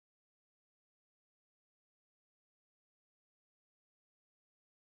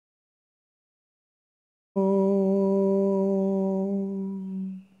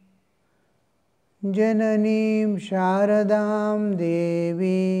Jananim Sharadam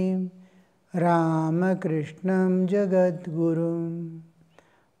Devim Ramakrishnam Jagadgurum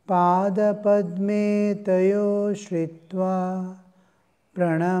Pada Padme Tayo Shritva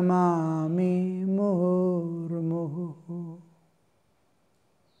Pranamami Muhurmuhu.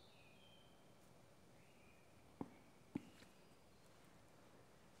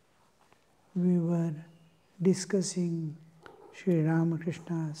 We were discussing Sri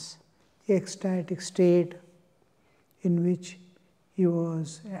Ramakrishna's ecstatic state in which he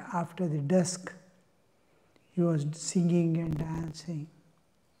was, after the dusk, he was singing and dancing.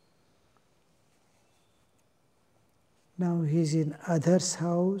 Now he is in others'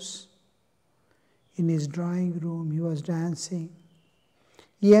 house, in his drawing room, he was dancing.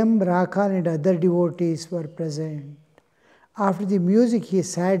 Yam, Rakhal and other devotees were present. After the music he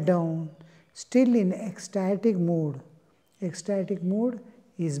sat down, still in ecstatic mood. Ecstatic mood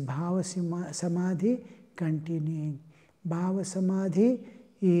is Bhava Samadhi continuing. Bhava Samadhi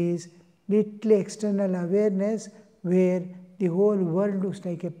is little external awareness where the whole world looks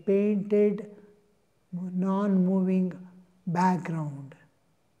like a painted, non-moving background.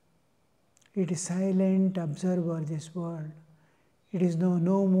 It is silent observer, this world. It is no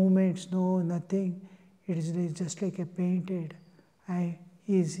movements, no nothing. It is just like a painted.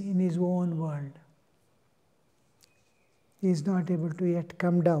 He is in his own world. He is not able to yet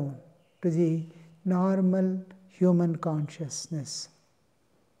come down to the normal human consciousness.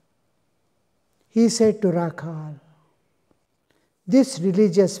 He said to Rakhal, this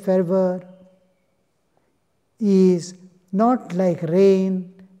religious fervor is not like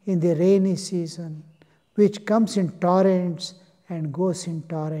rain in the rainy season, which comes in torrents and goes in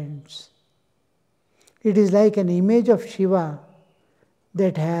torrents. It is like an image of Shiva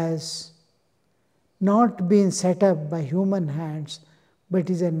that has not been set up by human hands, but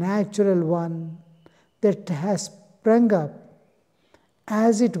is a natural one that has sprung up,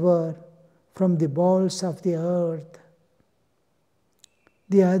 as it were, from the bowels of the earth.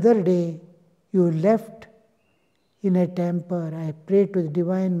 The other day, you left in a temper. I prayed to the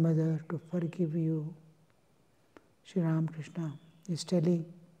Divine Mother to forgive you. Sri Ramakrishna is telling.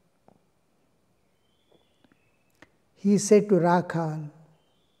 He said to Rakhal,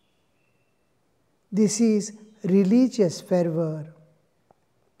 this is religious fervor.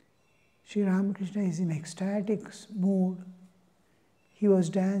 Sri Ramakrishna is in ecstatic mood. He was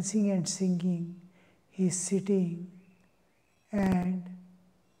dancing and singing. He is sitting and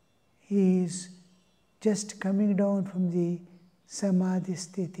he is just coming down from the Samadhi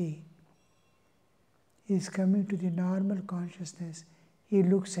Sthiti. He is coming to the normal consciousness. He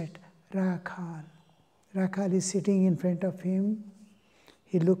looks at Rakhal. Rakhal is sitting in front of him.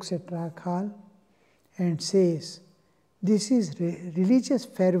 He looks at Rakhal and says, this is religious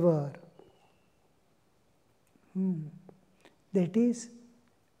fervor. That is,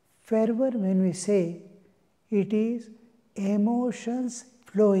 fervor, when we say, it is emotions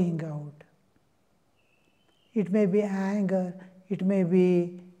flowing out. It may be anger, it may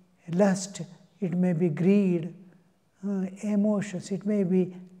be lust, it may be greed, emotions, it may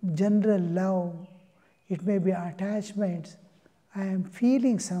be general love, it may be attachments. I am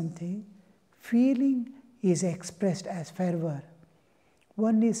feeling something. Feeling is expressed as fervor.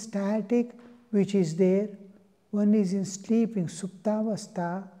 One is static, which is there. One is in sleeping,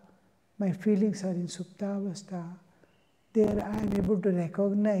 suptavastha. My feelings are in suptavastha. There I am able to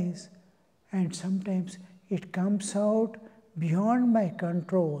recognize, and sometimes it comes out beyond my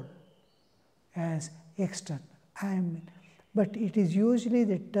control as external. But it is usually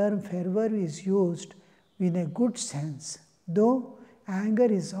the term fervor is used in a good sense, though anger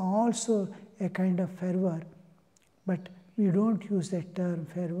is also a kind of fervor, but we don't use that term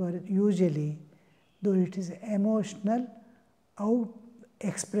fervor usually, though it is emotional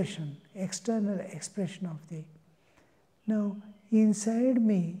expression, external expression of the. Now, inside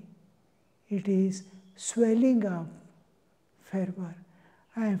me, it is swelling up fervor.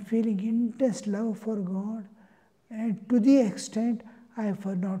 I am feeling intense love for God, and to the extent I have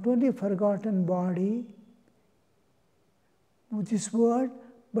not only forgotten body, this word,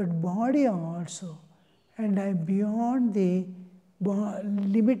 but body also. And I am beyond the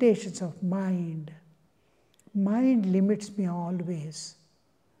limitations of mind. Mind limits me always.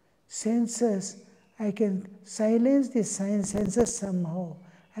 Senses, I can silence the senses somehow.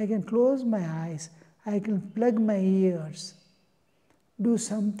 I can close my eyes. I can plug my ears. Do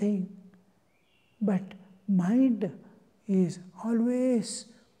something. But mind is always,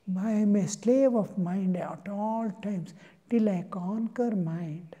 I am a slave of mind at all times till I conquer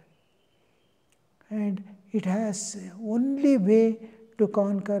mind. And it has only way to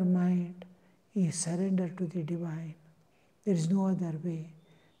conquer mind is surrender to the divine. There is no other way.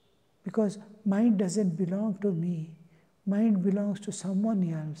 Because mind doesn't belong to me. Mind belongs to someone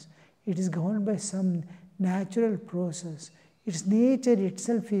else. It is governed by some natural process. Its nature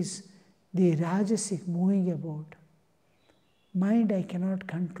itself is the Rajasic moving about. Mind I cannot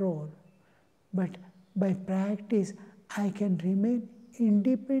control, but by practice I can remain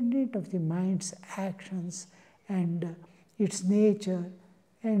independent of the mind's actions and its nature,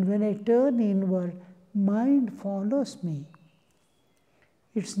 and when I turn inward, mind follows me.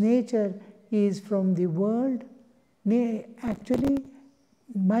 Its nature is from the world. Actually,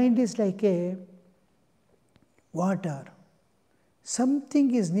 mind is like a water.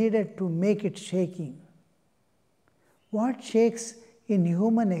 Something is needed to make it shaking. What shakes in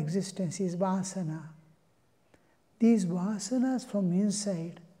human existence is vasana. These vasanas from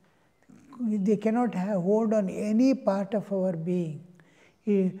inside, they cannot have hold on any part of our being.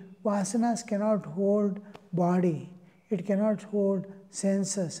 Vasanas cannot hold body. It cannot hold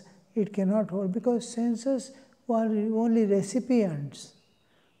senses. It cannot hold, because senses are only recipients.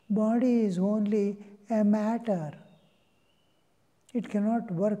 Body is only a matter. It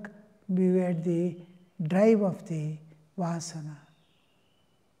cannot work at the drive of the vasana.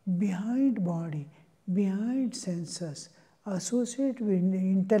 Behind body, behind senses, associated with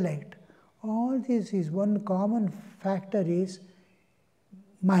intellect, all this is one common factor is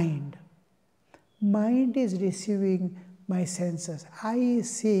mind. Mind is receiving my senses. Eye is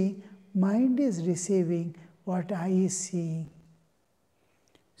seeing, mind is receiving what eye is seeing.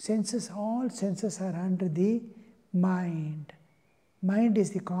 Senses, all senses are under the mind. Mind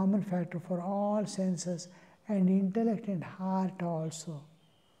is the common factor for all senses, and intellect and heart also.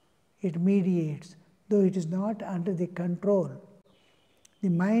 It mediates, though it is not under the control. The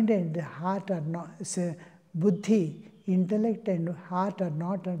mind and the heart are not, buddhi, intellect and heart are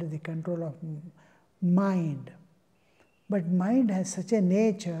not under the control of mind. But mind has such a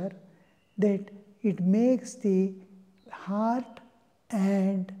nature that it makes the heart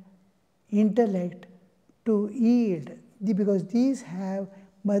and intellect to yield, because these have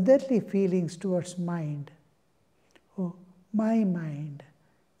motherly feelings towards mind. Oh, my mind.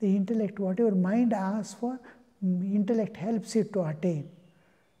 The intellect, whatever mind asks for, intellect helps it to attain.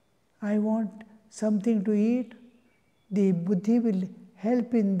 I want something to eat, the buddhi will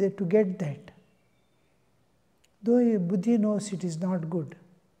help to get that. Though buddhi knows it is not good,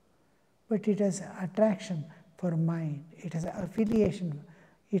 but it has attraction for mind, it has affiliation,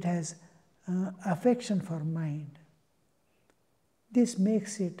 it has affection for mind. This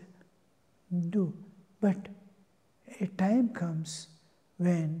makes it do. But a time comes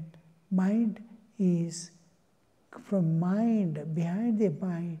when mind is, from mind, behind the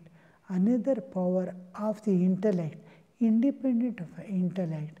mind, another power of the intellect, independent of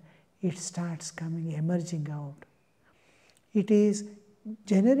intellect, it starts coming, emerging out. It is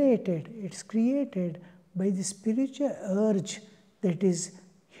generated, it's created by the spiritual urge that is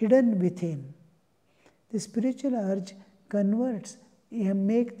hidden within. The spiritual urge converts,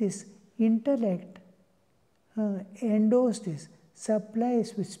 make this intellect, endorse this,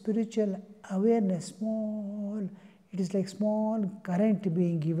 supplies with spiritual awareness, small, it is like small current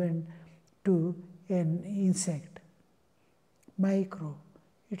being given to an insect, micro.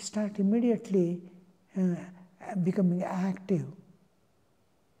 It starts immediately becoming active.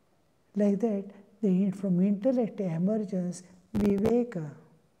 Like that, from intellect emerges viveka.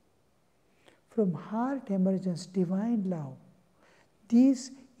 From heart emerges divine love.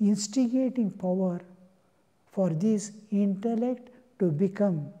 This instigating power for this intellect to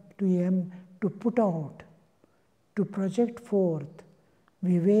become, to put out, to project forth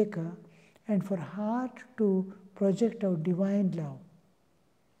viveka, and for heart to project out divine love.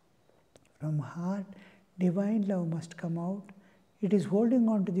 From heart, divine love must come out. It is holding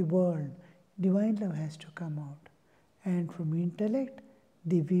on to the world. Divine love has to come out. And from intellect,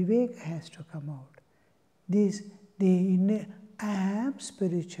 the vivek has to come out. I am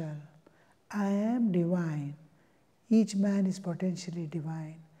spiritual. I am divine. Each man is potentially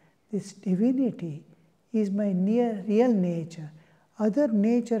divine. This divinity is my real nature. Other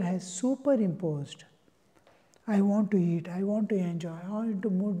nature has superimposed. I want to eat, I want to enjoy, I want to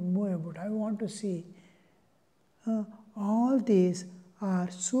move about, I want to see. All these are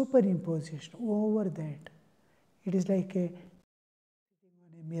superimposition over that. It is like sitting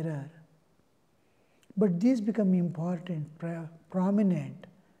on a mirror. But these become important, prominent.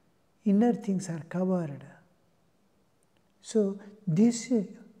 Inner things are covered. So this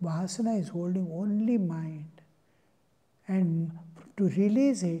vasana is holding only mind. And to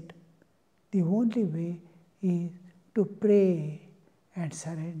release it, the only way is to pray and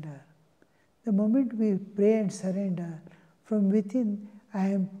surrender. The moment we pray and surrender, from within I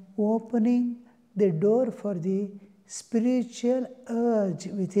am opening the door for the spiritual urge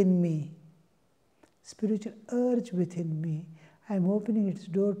within me. Spiritual urge within me. I am opening its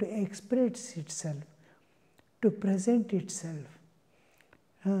door to express itself, to present itself.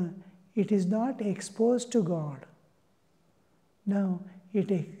 It is not exposed to God. Now it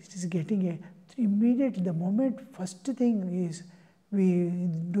is getting immediately, the moment, first thing is we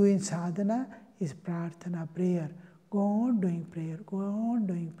do in sadhana is prarthana, prayer. Go on doing prayer, go on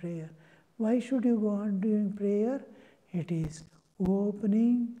doing prayer. Why should you go on doing prayer? It is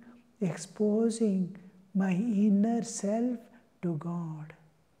opening, exposing my inner self to God,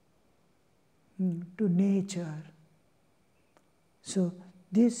 to nature. So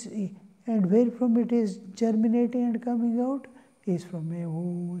this, and where from it is germinating and coming out, is from my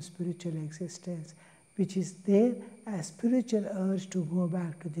own spiritual existence, which is there as spiritual urge to go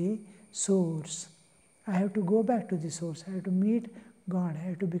back to the source. I have to go back to the source. I have to meet God. I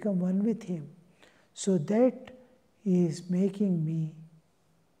have to become one with Him. So that is making me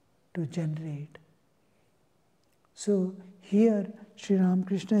to generate. So here Sri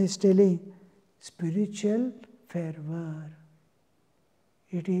Ramakrishna is telling spiritual fervor.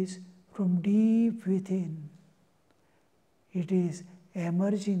 It is from deep within. It is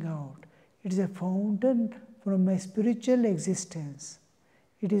emerging out. It is a fountain from my spiritual existence.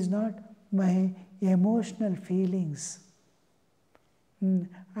 It is not my emotional feelings.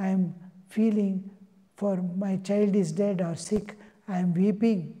 I am feeling for my child is dead or sick. I am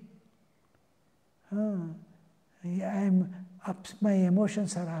weeping. My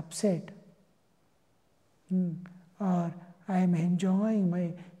emotions are upset. Or I am enjoying,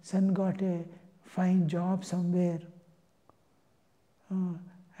 my son got a fine job somewhere.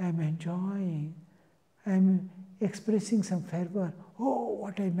 I am enjoying. I am expressing some fervor. Oh,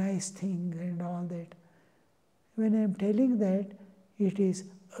 what a nice thing, and all that. When I am telling that, it is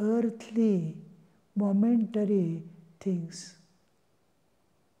earthly, momentary things.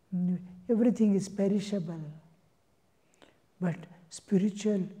 Everything is perishable. But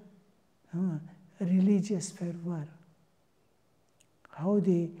spiritual, religious fervor. How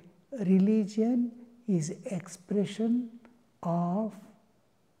the religion is expression of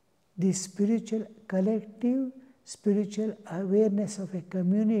the spiritual, collective spiritual awareness of a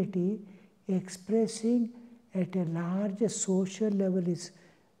community expressing at a larger social level is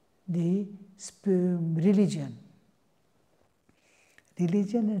the religion.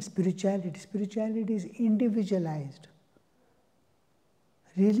 Religion and spirituality. Spirituality is individualized.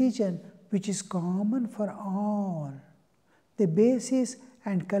 Religion, which is common for all. The basis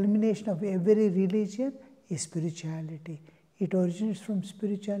and culmination of every religion is spirituality. It originates from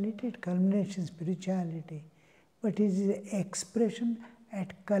spirituality, it culminates in spirituality. But it is an expression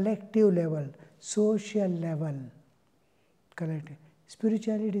at collective level, social level. Collective.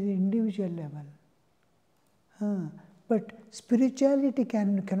 Spirituality is individual level. But spirituality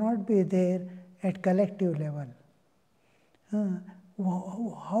cannot be there at collective level.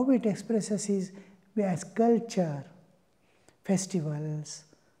 How it expresses is as culture, festivals,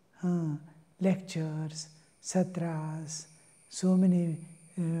 lectures, satras, so many,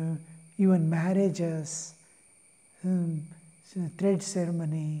 even marriages, thread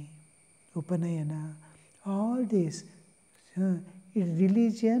ceremony, upanayana, all this.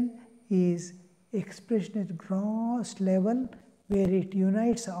 Religion is expression at gross level where it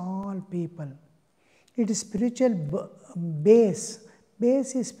unites all people. It is spiritual base.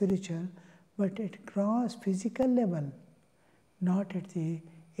 Base is spiritual, but at gross physical level, not at the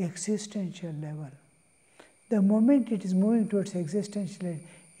existential level. The moment it is moving towards existential,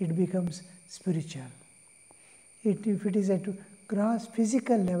 it becomes spiritual. If it is at gross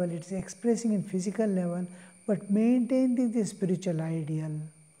physical level, it is expressing in physical level, but maintaining the spiritual ideal,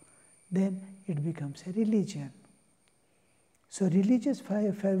 then it becomes a religion. So religious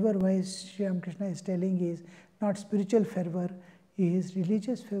fervor, why Sri Ramakrishna is telling, is not spiritual fervor, is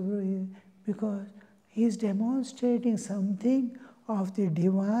religious fervor, because he is demonstrating something of the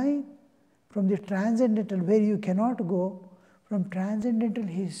divine from the transcendental, where you cannot go. From transcendental,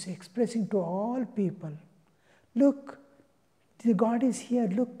 he is expressing to all people. Look, the God is here,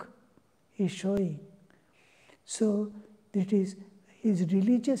 look, he is showing. So that is his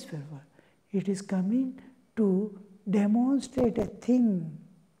religious fervor. It is coming to demonstrate a thing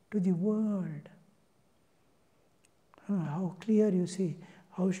to the world. How clear you see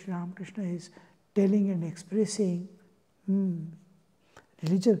how Sri Ramakrishna is telling and expressing.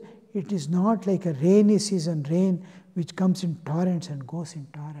 Religion, it is not like a rainy season rain which comes in torrents and goes in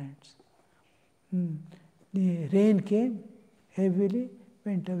torrents. The rain came heavily,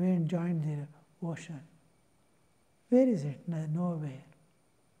 went away and joined the ocean. Where is it? Nowhere.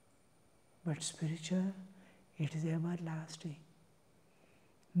 But spiritual, it is everlasting.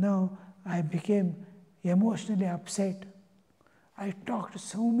 Now I became emotionally upset. I talked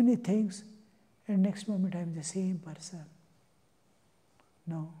so many things, and next moment I am the same person.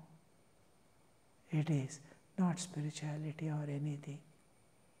 No, it is not spirituality or anything.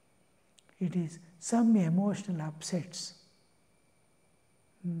 It is some emotional upsets.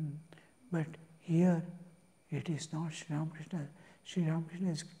 But here it is not Sri Ramakrishna. Sri Ramakrishna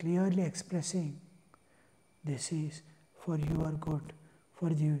is clearly expressing this is for your good, for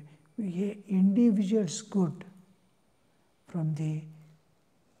the individual's good, from the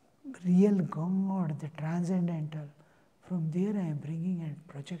real God, the transcendental. From there I am bringing and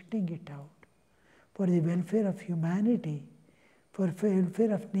projecting it out. For the welfare of humanity, for the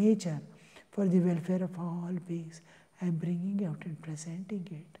welfare of nature, for the welfare of all beings, I am bringing out and presenting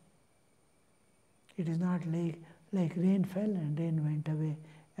it. It is not like rain fell and rain went away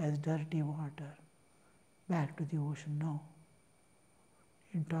as dirty water back to the ocean. No.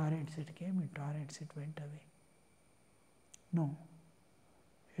 In torrents it came, in torrents it went away. No.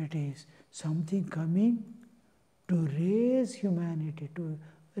 It is something coming to raise humanity, to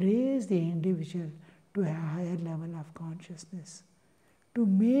raise the individual to a higher level of consciousness, to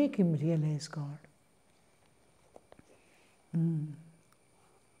make him realize God.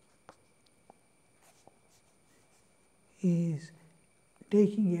 He is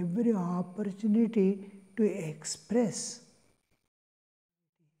taking every opportunity to express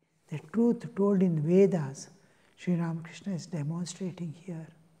the truth told in Vedas. Sri Ramakrishna is demonstrating here.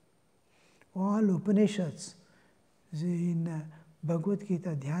 All Upanishads, in Bhagavad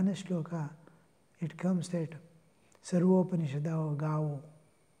Gita, Dhyana Shloka, it comes that Sarvopanishadao Gavo.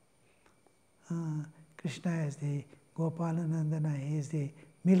 Krishna is the Gopalanandana, he is the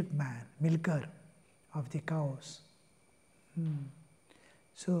milkman, milker of the cows.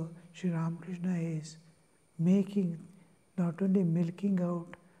 So Sri Ramakrishna is making, not only milking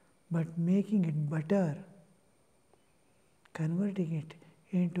out, but making it butter, converting it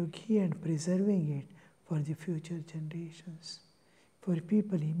into ghee and preserving it for the future generations. For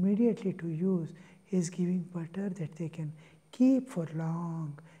people immediately to use, he is giving butter that they can keep for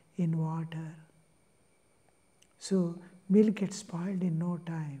long in water. So milk gets spoiled in no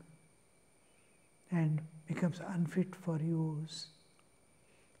time and becomes unfit for use.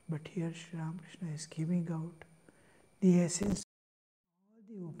 But here Sri Ramakrishna is giving out the essence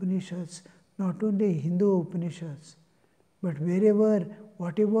of all the Upanishads, not only Hindu Upanishads, but wherever,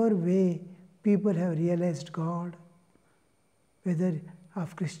 whatever way people have realized God, whether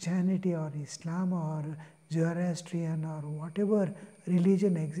of Christianity or Islam or Zoroastrian or whatever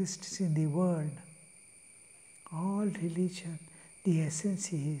religion exists in the world, all religion, the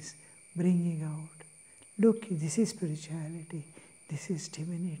essence is bringing out. Look, this is spirituality, this is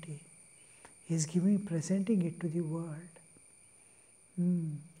divinity. He is presenting it to the world.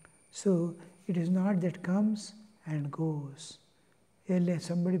 So it is not that comes and goes.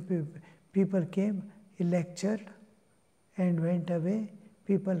 People came, he lectured and went away.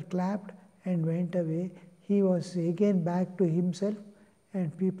 People clapped and went away. He was again back to himself,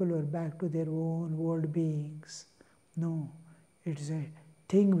 and people were back to their own old beings. No, it is a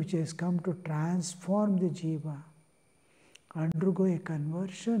thing which has come to transform the jiva, undergo a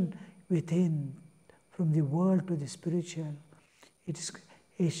conversion within, from the world to the spiritual. It is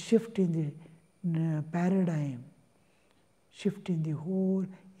a shift in the paradigm, shift in the whole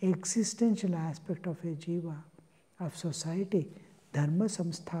existential aspect of a jiva, of society, dharma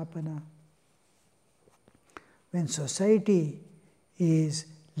samsthapana. When society is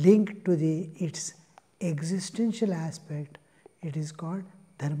linked to its existential aspect, it is called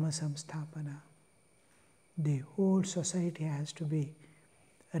dharma samsthapana. The whole society has to be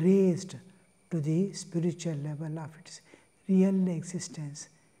raised to the spiritual level of its real existence.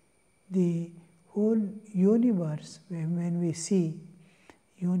 The whole universe, when we see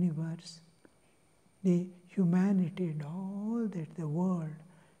universe, the humanity and all that, the world,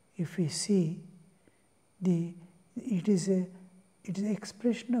 if we see, it is an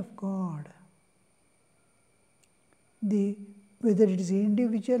expression of God. Whether it is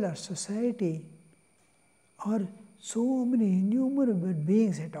individual or society, or so many innumerable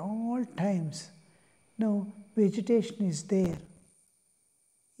beings at all times. Now, vegetation is there.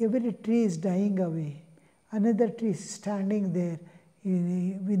 Every tree is dying away. Another tree is standing there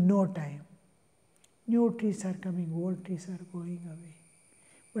with no time. New trees are coming, old trees are going away.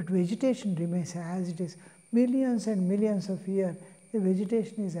 But vegetation remains as it is. Millions and millions of years, the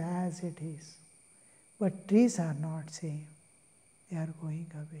vegetation is as it is. But trees are not same. they are going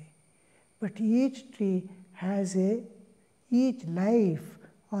away. But each tree has each life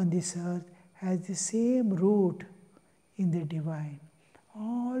on this earth has the same root in the divine.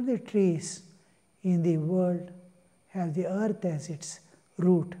 All the trees in the world have the earth as its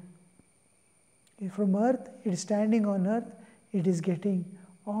root. From earth, it is standing on earth, it is getting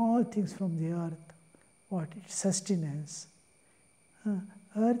all things from the earth, what its sustenance.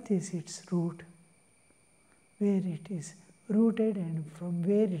 Earth is its root, where it is rooted and from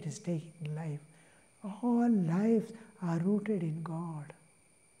where it is taking life. All lives are rooted in God.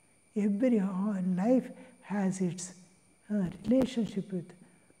 Every life has its relationship with,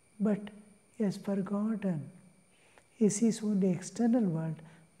 but he has forgotten. He sees only external world,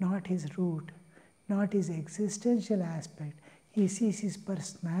 not his root, not his existential aspect. He sees his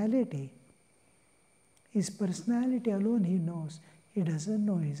personality. His personality alone he knows. He doesn't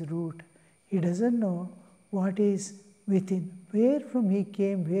know his root. He doesn't know what is within, where from he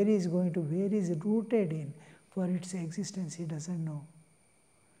came, where he is going to, where he is rooted in for its existence. He doesn't know.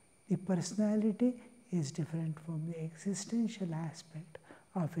 The personality is different from the existential aspect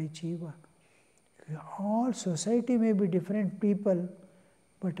of a jiva. All society may be different people,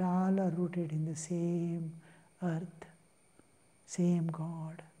 but all are rooted in the same earth, same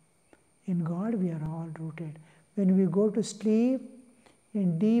God. In God we are all rooted. When we go to sleep,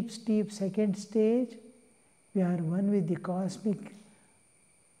 in deep sleep, second stage, we are one with the cosmic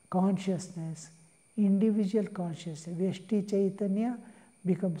consciousness, individual consciousness. Vyashti Chaitanya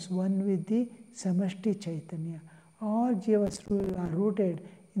becomes one with the Samashti Chaitanya. All jivas are rooted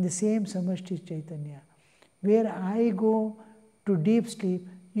in the same Samashti Chaitanya. Where I go to deep sleep,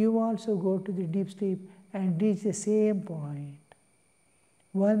 you also go to the deep sleep and reach the same point.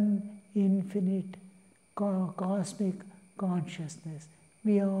 One infinite cosmic consciousness.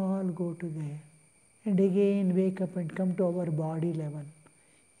 We all go to there. And again wake up and come to our body level.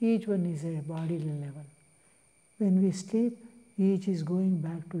 Each one is a body level. When we sleep, each is going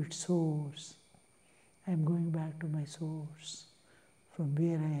back to its source. I am going back to my source, from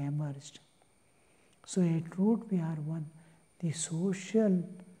where I emerged. So at root we are one. The social,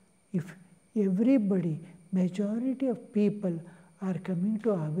 if everybody, majority of people are coming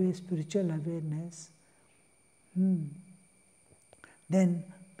to spiritual awareness, then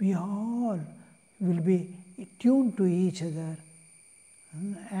we all will be tuned to each other,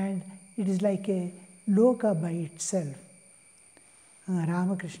 and it is like a loka by itself,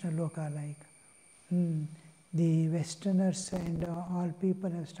 Ramakrishna loka like. The Westerners and all people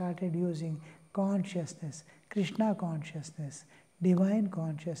have started using consciousness, Krishna consciousness, divine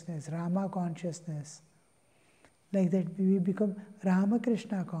consciousness, Rama consciousness. Like that we become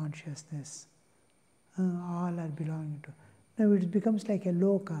Ramakrishna consciousness. All are belonging to. Now it becomes like a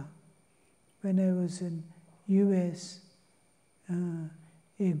loka. When I was in US,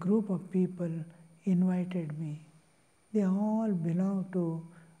 a group of people invited me. They all belong to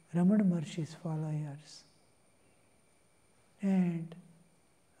Ramana Maharshi's followers. And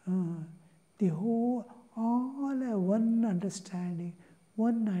the whole, all have one understanding,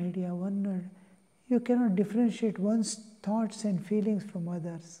 one idea, you cannot differentiate one's thoughts and feelings from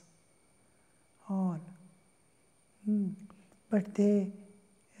others. All. But they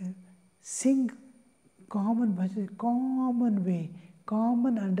sing common bhajan, common way,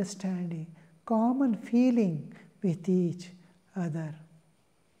 common understanding, common feeling with each other.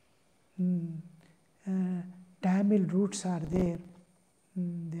 Tamil roots are there.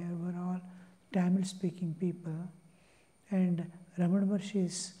 They were all Tamil speaking people. And Ramana Maharshi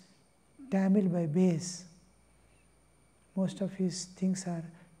is Tamil by base. Most of his things are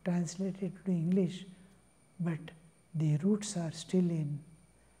translated to English, but the roots are still in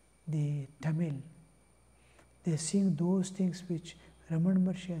the Tamil. They sing those things which Ramana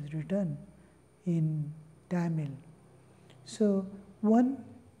Maharshi has written in Tamil. So one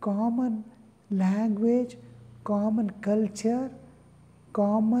common language, common culture,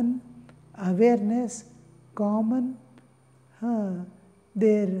 common awareness, common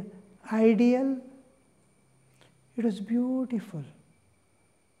their ideal. It was beautiful.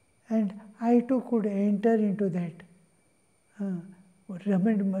 And I too could enter into that.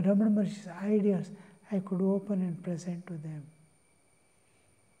 Ramana Maharshi's ideas, I could open and present to them.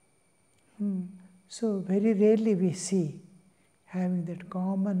 So very rarely we see having that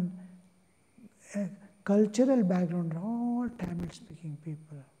common cultural background, all Tamil speaking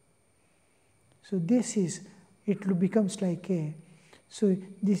people. So this is, it becomes like so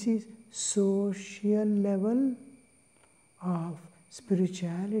this is social level of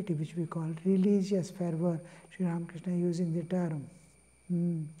spirituality, which we call religious fervor. Sri Ramakrishna using the term.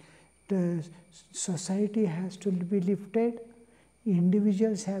 The society has to be lifted,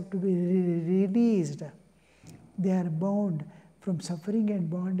 Individuals have to be released. They are bound from suffering and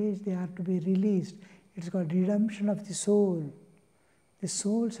bondage, they are to be released. It's called redemption of the soul. The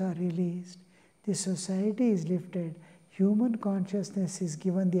souls are released. The society is lifted. Human consciousness is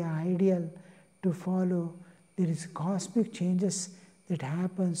given the ideal to follow. There is cosmic changes that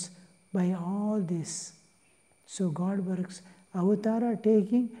happens by all this. So God works. Avatara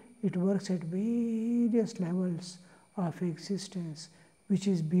taking, it works at various levels of existence, which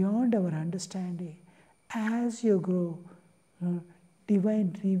is beyond our understanding. As you grow,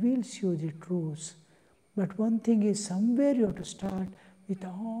 divine reveals you the truths. But one thing is, somewhere you have to start with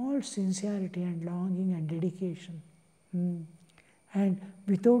all sincerity and longing and dedication, and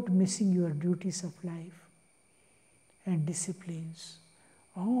without missing your duties of life and disciplines.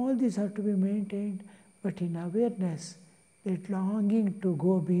 All these are to be maintained, but in awareness, that longing to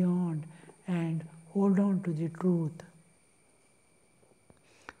go beyond and hold on to the truth.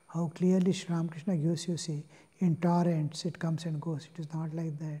 How clearly Sri Ramakrishna gives you, see, in torrents it comes and goes. It is not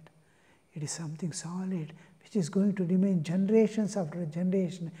like that. It is something solid, which is going to remain generations after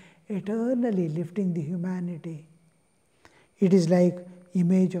generation, eternally lifting the humanity. It is like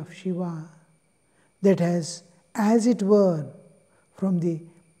image of Shiva that has, as it were, from the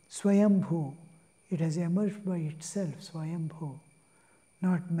Swayambhu, it has emerged by itself, Swayambhu,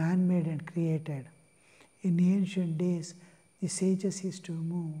 not man-made and created. In ancient days, the sages used to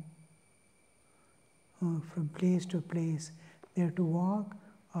move from place to place. They have to walk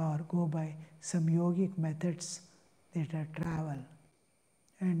or go by some yogic methods that are travel.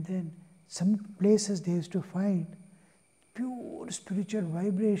 And then some places they used to find pure spiritual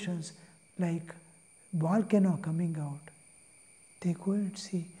vibrations like volcano coming out. They go and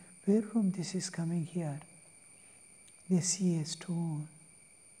see, where from this is coming here? They see a stone.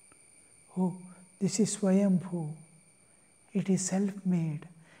 Oh, this is Swayambhu. It is self-made.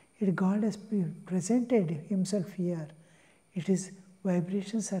 God has presented himself here. It is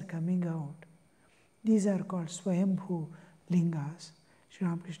vibrations are coming out. These are called Swayambhu Lingas. Sri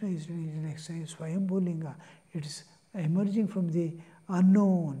Ramakrishna is like saying Swayambhu Linga. It is emerging from the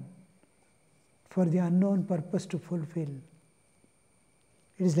unknown for the unknown purpose to fulfill.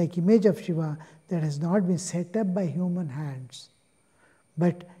 It is like image of Shiva that has not been set up by human hands,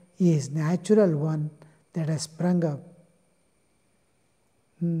 but he is natural one that has sprung up,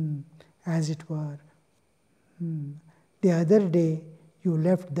 as it were. The other day, you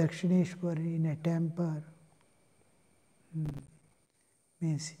left Dakshineshwar in a temper.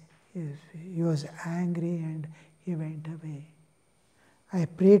 Means he was angry and he went away. I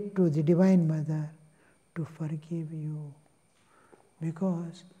prayed to the Divine Mother to forgive you,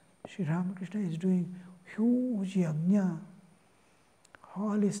 because Sri Ramakrishna is doing huge yajna,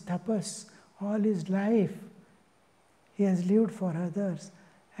 all his tapas, all his life. He has lived for others,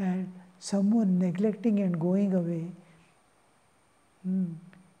 and someone neglecting and going away,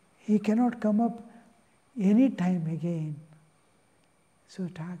 he cannot come up any time again. So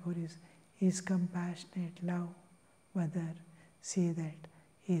Thakur is compassionate, love, Mother, see that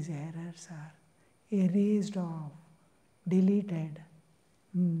his errors are erased off, deleted,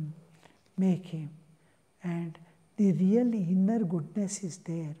 make him. And the real inner goodness is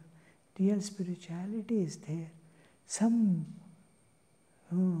there, real spirituality is there.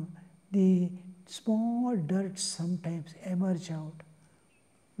 The small dirts sometimes emerge out.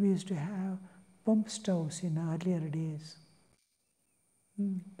 We used to have pump stoves in earlier days.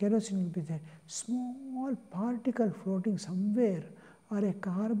 Kerosene will be there. Small particle floating somewhere, or a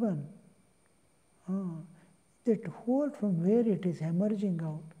carbon. That hole from where it is emerging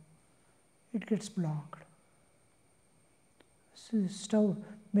out, it gets blocked. So stove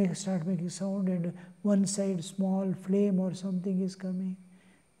start making sound, and one side small flame or something is coming.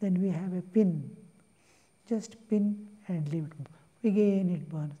 Then we have a pin. Just pin and leave it. Again it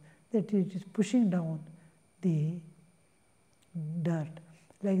burns. That it is pushing down the dirt.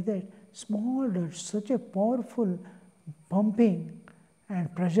 Like that, small dirt, such a powerful pumping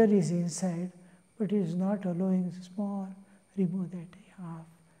and pressure is inside, but it is not allowing small, remove that half,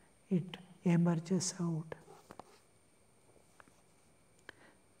 it emerges out.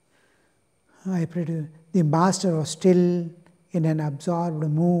 I pray to the master was still in an absorbed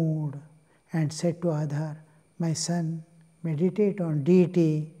mood and said to Adhar, my son, meditate on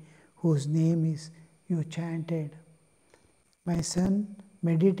deity whose name is you chanted. My son,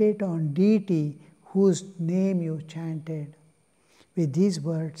 meditate on deity whose name you chanted. With these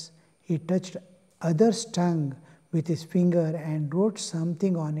words, he touched Adhar's tongue with his finger and wrote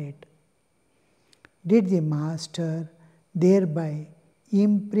something on it. Did the master thereby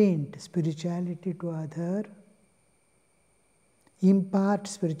imprint spirituality to Adhar? impart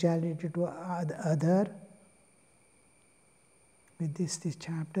spirituality to other. With this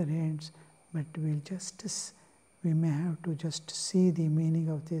chapter ends, but we may have to just see the meaning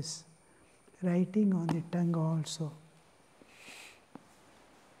of this writing on the tongue also.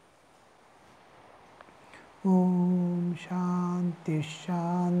 Om Shanti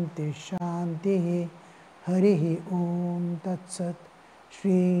Shanti Shanti Harihi Om Tat Sat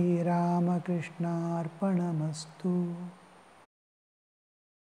Shri Ramakrishna Arpanamastu.